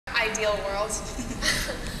ideal world,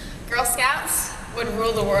 Girl Scouts would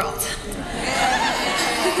rule the world.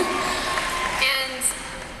 And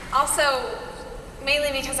also,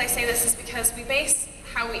 mainly because I say this is because we base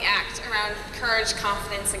how we act around courage,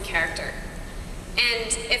 confidence, and character.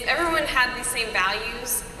 And if everyone had these same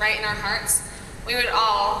values right in our hearts, we would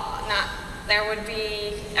all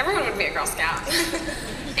everyone would be a Girl Scout.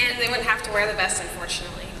 And they wouldn't have to wear the vest,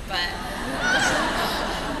 unfortunately. But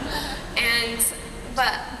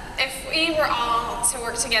if we were all to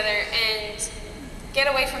work together and get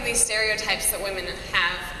away from these stereotypes that women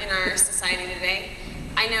have in our society today,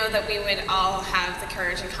 I know that we would all have the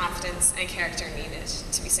courage and confidence and character needed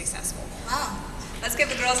to be successful. Wow. Let's give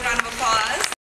the girls a round of applause.